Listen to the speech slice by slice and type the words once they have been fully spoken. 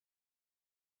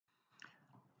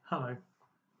Hello,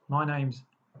 my name's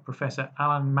Professor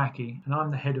Alan Mackey and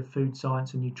I'm the Head of Food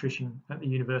Science and Nutrition at the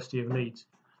University of Leeds.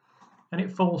 And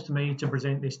it falls to me to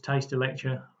present this taster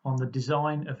lecture on the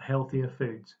design of healthier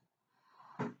foods.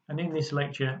 And in this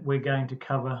lecture we're going to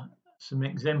cover some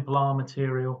exemplar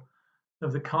material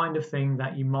of the kind of thing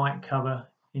that you might cover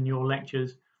in your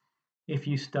lectures if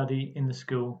you study in the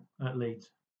school at Leeds.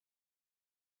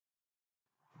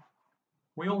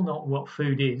 We all know what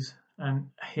food is, and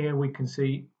here we can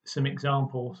see some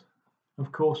examples.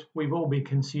 Of course, we've all been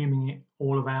consuming it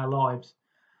all of our lives,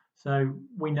 so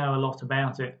we know a lot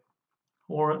about it,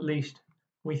 or at least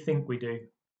we think we do.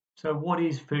 So what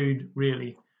is food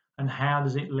really, and how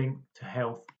does it link to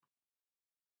health?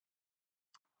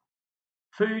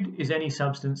 Food is any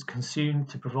substance consumed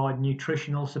to provide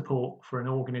nutritional support for an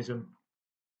organism.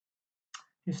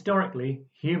 Historically,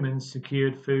 humans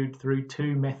secured food through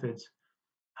two methods: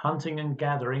 hunting and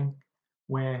gathering,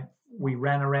 where we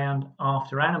ran around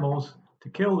after animals to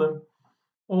kill them,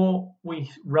 or we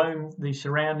roamed the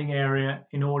surrounding area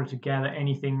in order to gather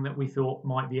anything that we thought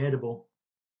might be edible.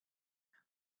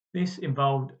 This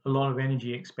involved a lot of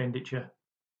energy expenditure.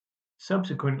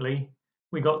 Subsequently,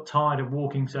 we got tired of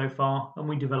walking so far and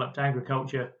we developed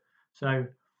agriculture. So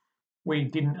we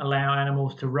didn't allow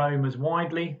animals to roam as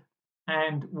widely,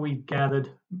 and we gathered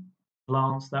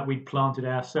plants that we'd planted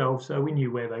ourselves so we knew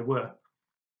where they were.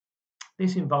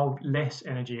 This involved less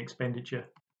energy expenditure.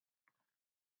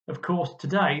 Of course,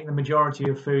 today the majority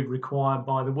of food required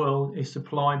by the world is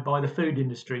supplied by the food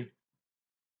industry,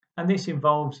 and this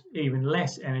involves even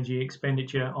less energy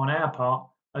expenditure on our part,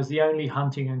 as the only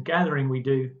hunting and gathering we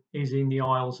do is in the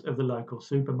aisles of the local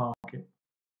supermarket.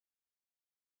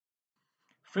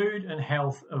 Food and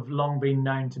health have long been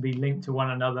known to be linked to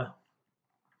one another,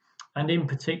 and in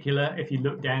particular, if you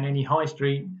look down any high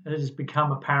street, it has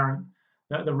become apparent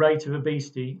that the rate of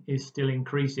obesity is still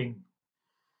increasing.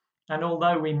 And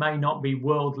although we may not be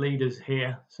world leaders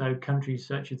here, so countries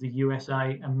such as the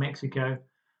USA and Mexico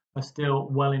are still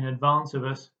well in advance of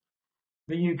us,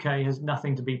 the UK has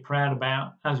nothing to be proud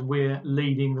about, as we're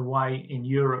leading the way in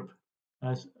Europe,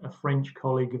 as a French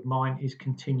colleague of mine is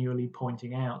continually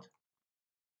pointing out.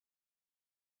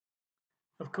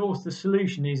 Of course, the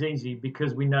solution is easy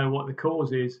because we know what the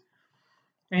cause is.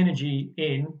 Energy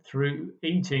in through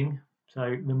eating,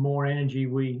 so the more energy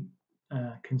we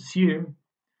consume,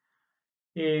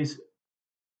 is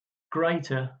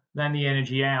greater than the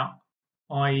energy out,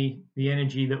 i.e. the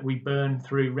energy that we burn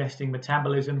through resting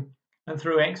metabolism and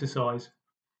through exercise.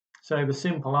 So the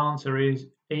simple answer is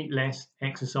eat less,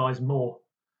 exercise more.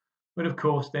 But of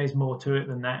course there's more to it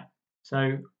than that.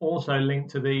 So also linked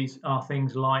to these are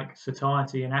things like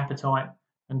satiety and appetite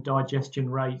and digestion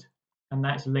rate, and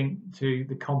that's linked to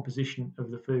the composition of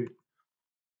the food.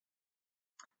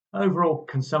 Overall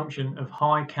consumption of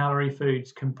high-calorie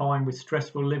foods combined with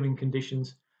stressful living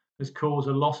conditions has caused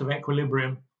a loss of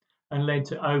equilibrium and led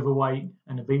to overweight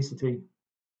and obesity.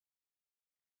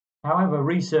 However,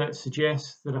 research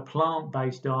suggests that a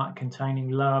plant-based diet containing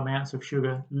low amounts of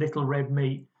sugar, little red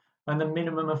meat, and the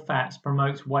minimum of fats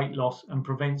promotes weight loss and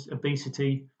prevents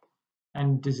obesity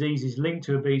and diseases linked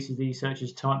to obesity such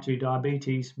as type 2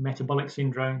 diabetes, metabolic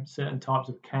syndrome, certain types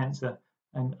of cancer,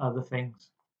 and other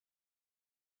things.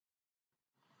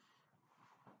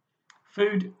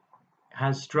 Food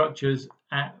has structures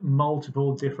at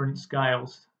multiple different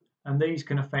scales, and these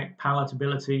can affect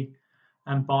palatability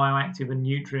and bioactive and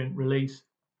nutrient release,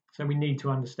 so we need to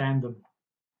understand them.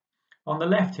 On the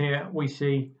left here we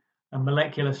see a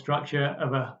molecular structure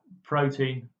of a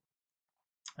protein,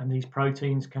 and these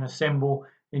proteins can assemble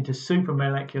into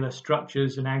supramolecular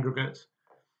structures and aggregates,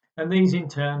 and these in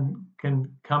turn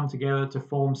can come together to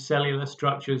form cellular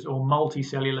structures or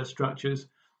multicellular structures,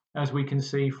 as we can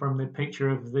see from the picture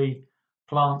of the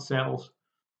plant cells.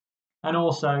 And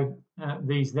also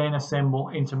these then assemble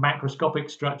into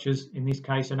macroscopic structures, in this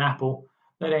case an apple,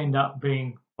 that end up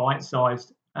being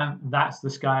bite-sized, and that's the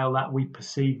scale that we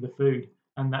perceive the food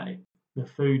and that the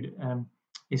food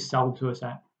is sold to us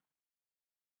at.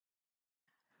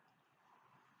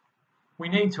 We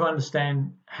need to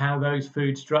understand how those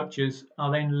food structures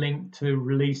are then linked to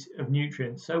release of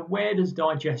nutrients. So where does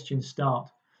digestion start?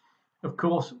 Of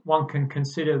course, one can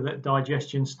consider that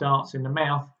digestion starts in the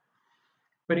mouth,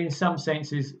 but in some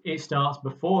senses it starts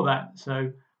before that.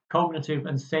 So cognitive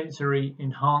and sensory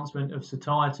enhancement of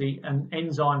satiety and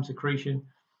enzyme secretion,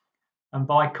 and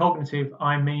by cognitive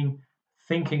I mean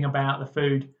thinking about the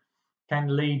food,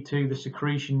 can lead to the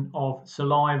secretion of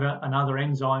saliva and other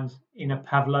enzymes in a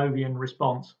Pavlovian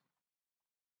response.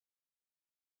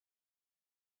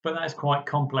 But that's quite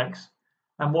complex,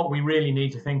 and what we really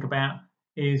need to think about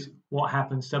is what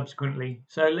happens subsequently.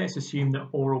 So let's assume that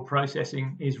oral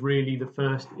processing is really the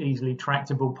first easily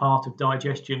tractable part of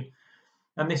digestion.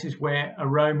 And this is where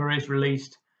aroma is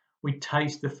released. We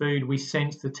taste the food, we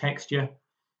sense the texture.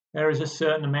 There is a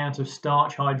certain amount of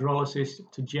starch hydrolysis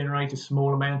to generate a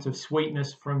small amount of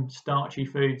sweetness from starchy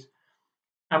foods,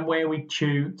 and where we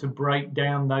chew to break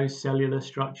down those cellular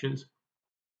structures.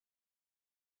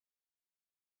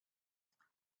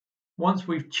 Once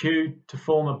we've chewed to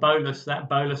form a bolus, that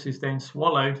bolus is then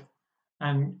swallowed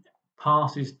and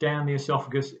passes down the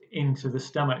esophagus into the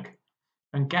stomach.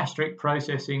 And gastric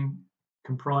processing,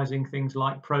 comprising things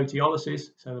like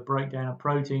proteolysis, so the breakdown of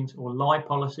proteins, or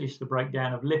lipolysis, the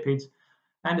breakdown of lipids,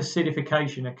 and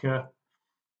acidification occur.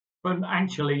 But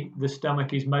actually, the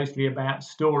stomach is mostly about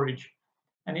storage,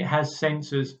 and it has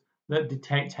sensors that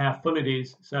detect how full it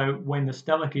is. So when the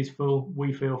stomach is full,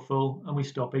 we feel full and we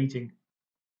stop eating.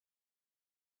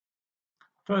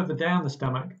 Further down the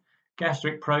stomach,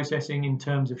 gastric processing in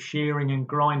terms of shearing and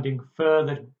grinding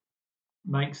further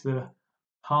makes the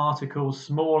particles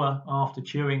smaller after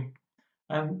chewing,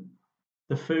 and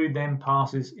the food then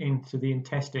passes into the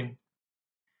intestine.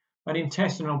 And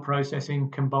intestinal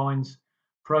processing combines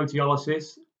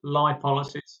proteolysis,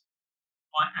 lipolysis,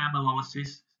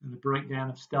 amylolysis, and the breakdown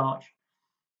of starch,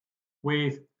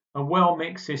 with a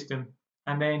well-mixed system,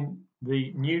 and then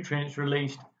the nutrients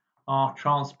released are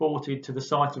transported to the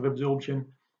site of absorption,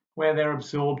 where they're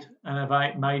absorbed and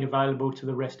are made available to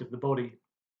the rest of the body.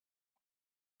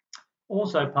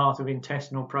 Also part of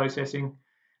intestinal processing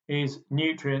is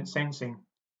nutrient sensing.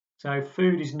 So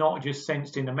food is not just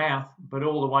sensed in the mouth, but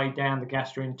all the way down the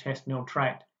gastrointestinal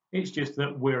tract. It's just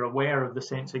that we're aware of the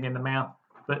sensing in the mouth,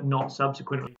 but not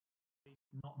subsequently,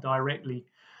 not directly,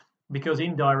 because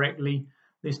indirectly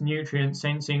this nutrient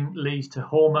sensing leads to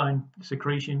hormone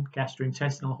secretion,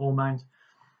 gastrointestinal hormones,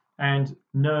 and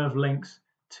nerve links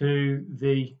to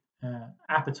the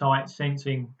appetite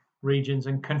sensing regions,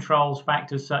 and controls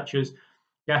factors such as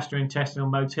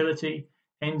gastrointestinal motility,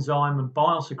 enzyme and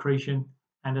bile secretion,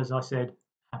 and, as I said,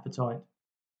 appetite.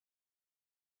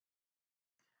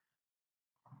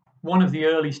 One of the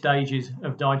early stages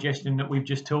of digestion that we've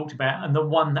just talked about, and the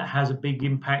one that has a big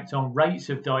impact on rates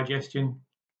of digestion,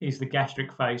 is the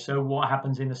gastric phase. So what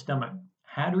happens in the stomach?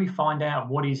 How do we find out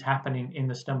what is happening in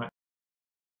the stomach?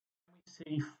 We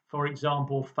see, for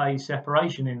example, phase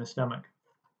separation in the stomach.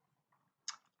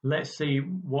 Let's see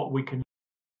what we can.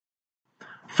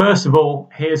 First of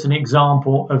all, here's an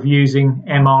example of using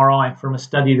MRI from a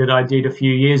study that I did a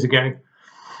few years ago.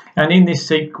 And in this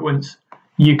sequence,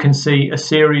 you can see a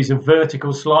series of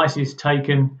vertical slices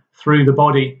taken through the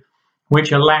body,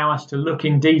 which allow us to look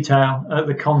in detail at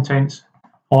the contents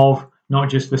of not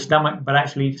just the stomach, but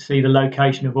actually see the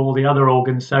location of all the other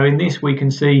organs. So in this, we can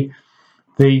see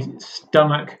the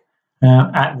stomach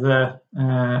at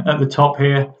the top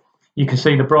here. You can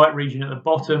see the bright region at the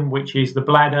bottom, which is the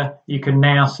bladder. You can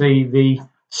now see the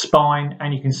spine,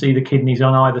 and you can see the kidneys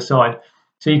on either side.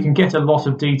 So you can get a lot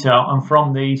of detail, and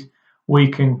from these we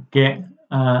can get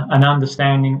an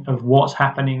understanding of what's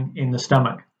happening in the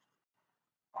stomach.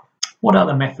 What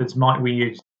other methods might we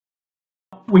use?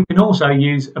 We can also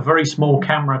use a very small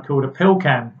camera called a pill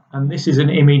cam, and this is an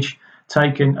image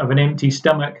taken of an empty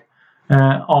stomach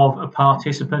of a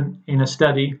participant in a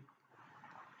study.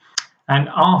 And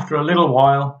after a little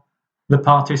while, the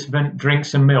participant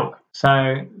drinks some milk.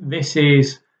 So this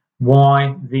is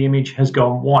why the image has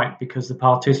gone white, because the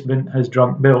participant has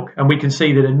drunk milk. And we can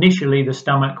see that initially the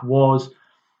stomach was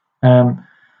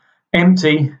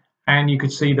empty, and you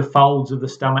could see the folds of the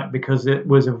stomach because it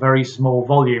was a very small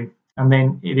volume. And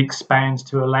then it expands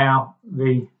to allow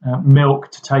the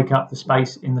milk to take up the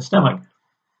space in the stomach.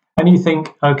 And you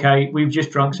think, okay, we've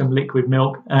just drunk some liquid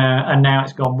milk and now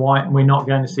it's gone white and we're not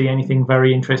going to see anything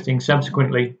very interesting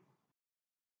subsequently.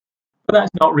 But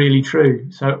that's not really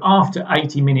true. So after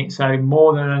 80 minutes, so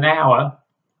more than an hour,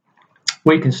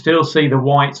 we can still see the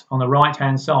white on the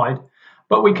right-hand side,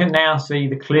 but we can now see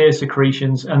the clear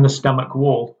secretions and the stomach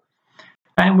wall.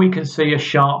 And we can see a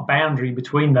sharp boundary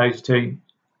between those two.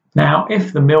 Now,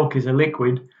 if the milk is a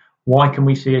liquid, why can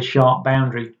we see a sharp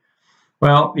boundary?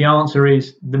 Well, the answer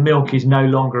is the milk is no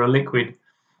longer a liquid.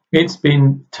 It's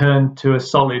been turned to a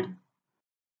solid.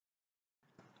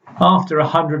 After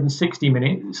 160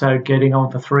 minutes, so getting on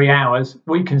for 3 hours,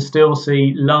 we can still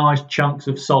see large chunks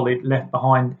of solid left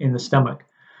behind in the stomach.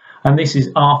 And this is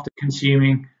after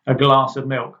consuming a glass of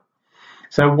milk.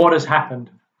 So what has happened?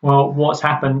 Well, what's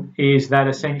happened is that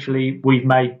essentially we've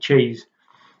made cheese.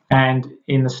 And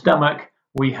in the stomach,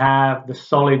 we have the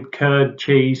solid curd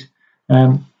cheese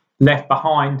left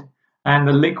behind, and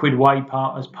the liquid whey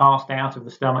part has passed out of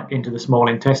the stomach into the small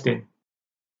intestine.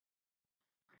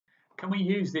 can we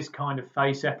use this kind of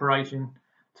phase separation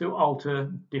to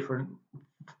alter different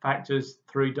factors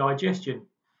through digestion?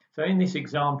 So in this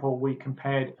example, we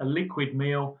compared a liquid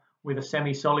meal with a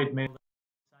semi-solid meal,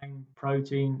 same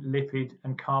protein, lipid,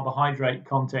 and carbohydrate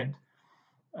content.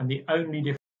 And the only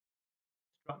difference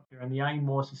is structure, and the aim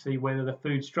was to see whether the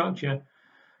food structure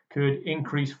could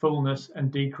increase fullness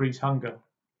and decrease hunger.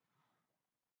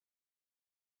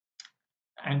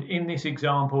 And in this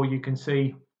example, you can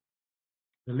see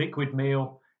the liquid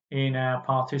meal in our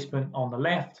participant on the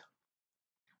left,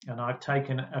 and I've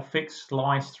taken a fixed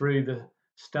slice through the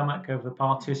stomach of the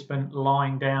participant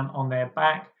lying down on their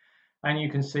back, and you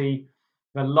can see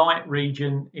the light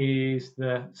region is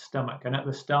the stomach, and at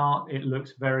the start it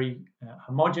looks very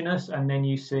homogeneous, and then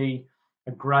you see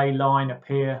a grey line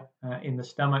appear in the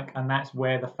stomach, and that's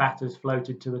where the fat has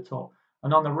floated to the top.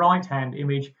 And on the right hand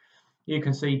image you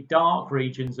can see dark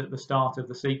regions at the start of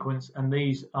the sequence, and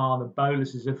these are the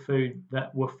boluses of food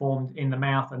that were formed in the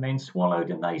mouth and then swallowed,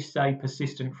 and they stay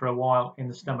persistent for a while in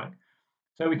the stomach.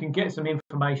 So we can get some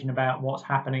information about what's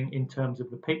happening in terms of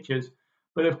the pictures,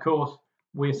 but of course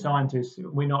we're scientists,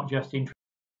 we're not just interested.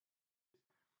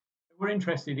 We're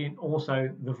interested in also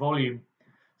the volume.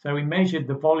 So we measured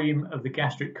the volume of the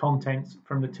gastric contents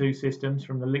from the two systems,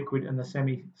 from the liquid and the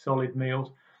semi-solid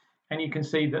meals, and you can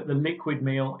see that the liquid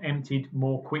meal emptied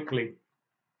more quickly.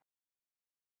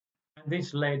 And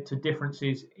this led to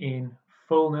differences in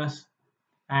fullness,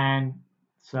 and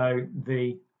so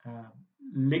the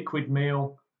liquid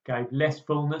meal gave less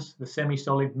fullness, the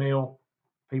semi-solid meal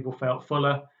people felt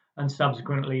fuller, and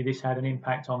subsequently this had an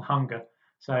impact on hunger.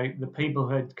 So the people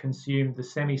who had consumed the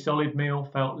semi-solid meal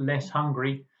felt less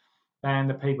hungry than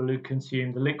the people who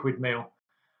consumed the liquid meal.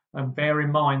 And bear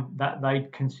in mind that they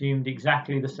consumed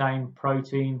exactly the same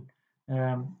protein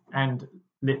and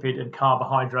lipid and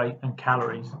carbohydrate and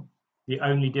calories. The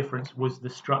only difference was the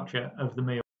structure of the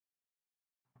meal.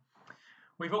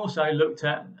 We've also looked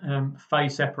at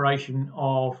phase separation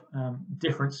of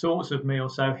different sorts of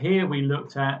meals. So here we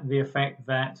looked at the effect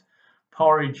that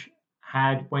porridge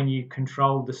had when you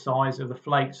controlled the size of the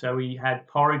flakes. So we had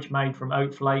porridge made from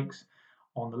oat flakes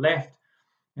on the left,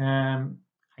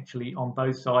 actually on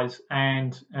both sides,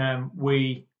 and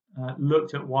we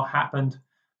looked at what happened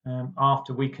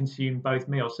after we consumed both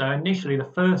meals. So initially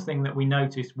the first thing that we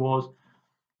noticed was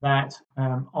that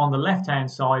on the left hand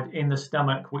side in the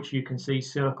stomach, which you can see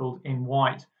circled in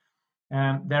white,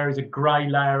 there is a grey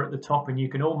layer at the top, and you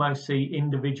can almost see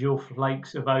individual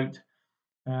flakes of oat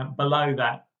below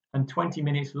that, and 20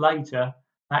 minutes later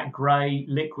that grey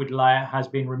liquid layer has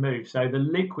been removed. So the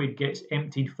liquid gets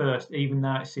emptied first, even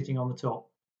though it's sitting on the top.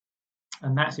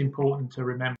 And that's important to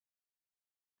remember.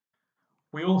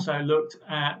 We also looked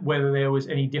at whether there was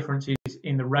any differences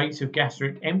in the rates of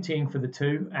gastric emptying for the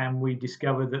two, and we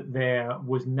discovered that there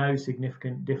was no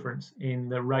significant difference in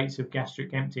the rates of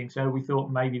gastric emptying. So we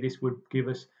thought maybe this would give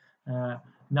us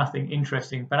nothing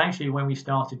interesting. But actually, when we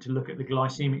started to look at the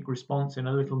glycemic response in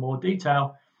a little more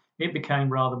detail, it became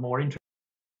rather more interesting.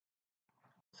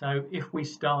 So if we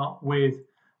start with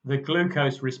the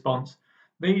glucose response,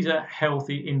 these are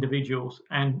healthy individuals,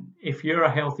 and if you're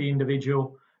a healthy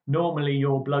individual, normally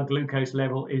your blood glucose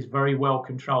level is very well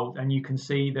controlled, and you can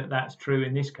see that that's true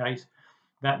in this case,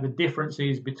 that the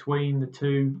differences between the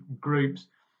two groups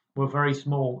were very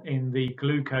small in the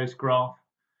glucose graph.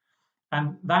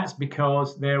 And that's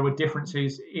because there were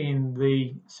differences in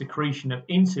the secretion of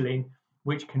insulin,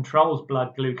 which controls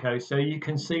blood glucose. So you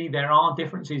can see there are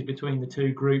differences between the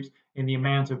two groups in the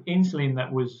amount of insulin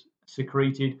that was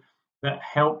secreted that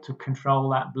helped to control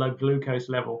that blood glucose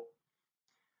level.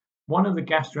 One of the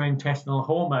gastrointestinal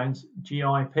hormones,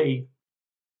 GIP,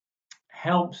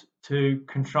 helps to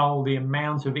control the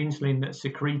amount of insulin that's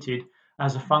secreted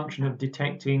as a function of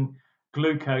detecting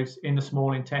glucose in the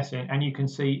small intestine. And you can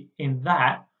see in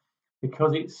that,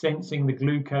 because it's sensing the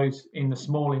glucose in the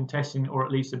small intestine, or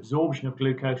at least absorption of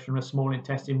glucose from the small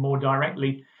intestine more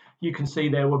directly, you can see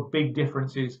there were big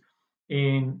differences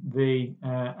in the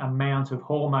amount of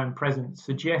hormone present,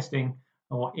 suggesting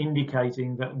or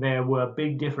indicating that there were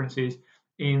big differences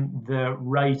in the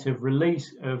rate of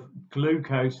release of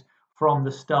glucose from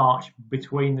the starch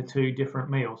between the two different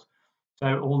meals. So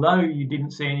although you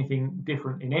didn't see anything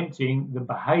different in emptying, the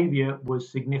behavior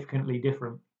was significantly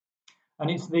different. And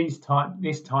it's this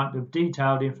type of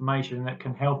detailed information that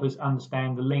can help us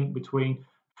understand the link between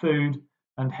food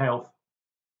and health.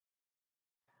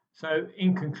 So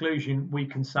in conclusion, we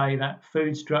can say that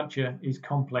food structure is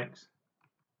complex.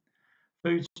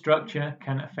 Food structure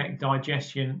can affect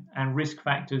digestion and risk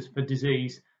factors for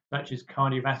disease, such as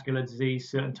cardiovascular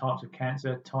disease, certain types of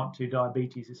cancer, type 2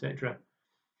 diabetes, etc.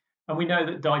 And we know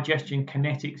that digestion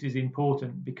kinetics is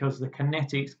important because the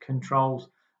kinetics controls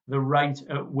the rate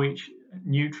at which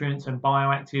nutrients and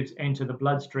bioactives enter the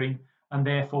bloodstream, and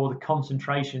therefore the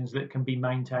concentrations that can be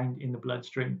maintained in the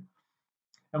bloodstream.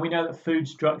 And we know that food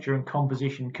structure and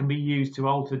composition can be used to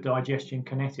alter digestion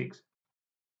kinetics,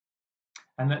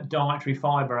 and that dietary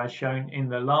fiber, as shown in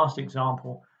the last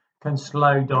example, can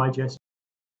slow digestion.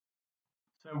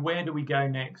 So where do we go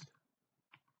next?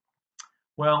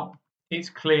 Well, it's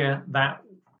clear that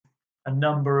a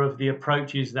number of the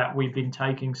approaches that we've been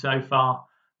taking so far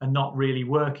are not really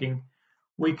working.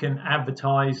 We can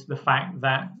advertise the fact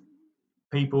that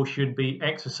people should be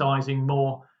exercising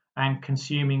more and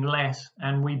consuming less,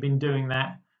 and we've been doing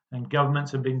that, and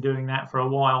governments have been doing that for a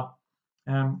while,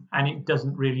 and it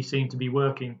doesn't really seem to be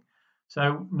working.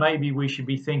 So maybe we should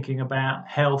be thinking about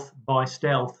health by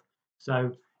stealth,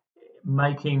 so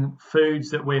making foods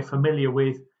that we're familiar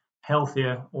with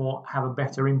healthier or have a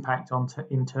better impact on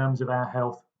in terms of our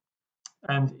health.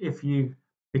 And if you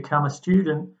become a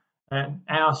student at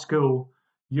our school,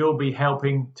 you'll be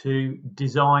helping to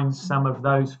design some of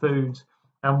those foods,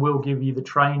 and we'll give you the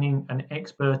training and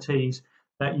expertise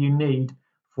that you need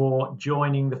for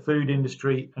joining the food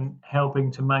industry and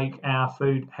helping to make our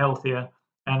food healthier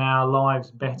and our lives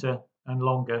better and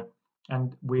longer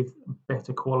and with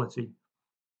better quality.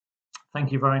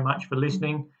 Thank you very much for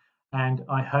listening, and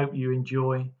I hope you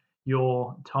enjoy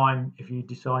your time if you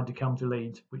decide to come to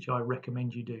Leeds, which I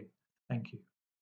recommend you do. Thank you.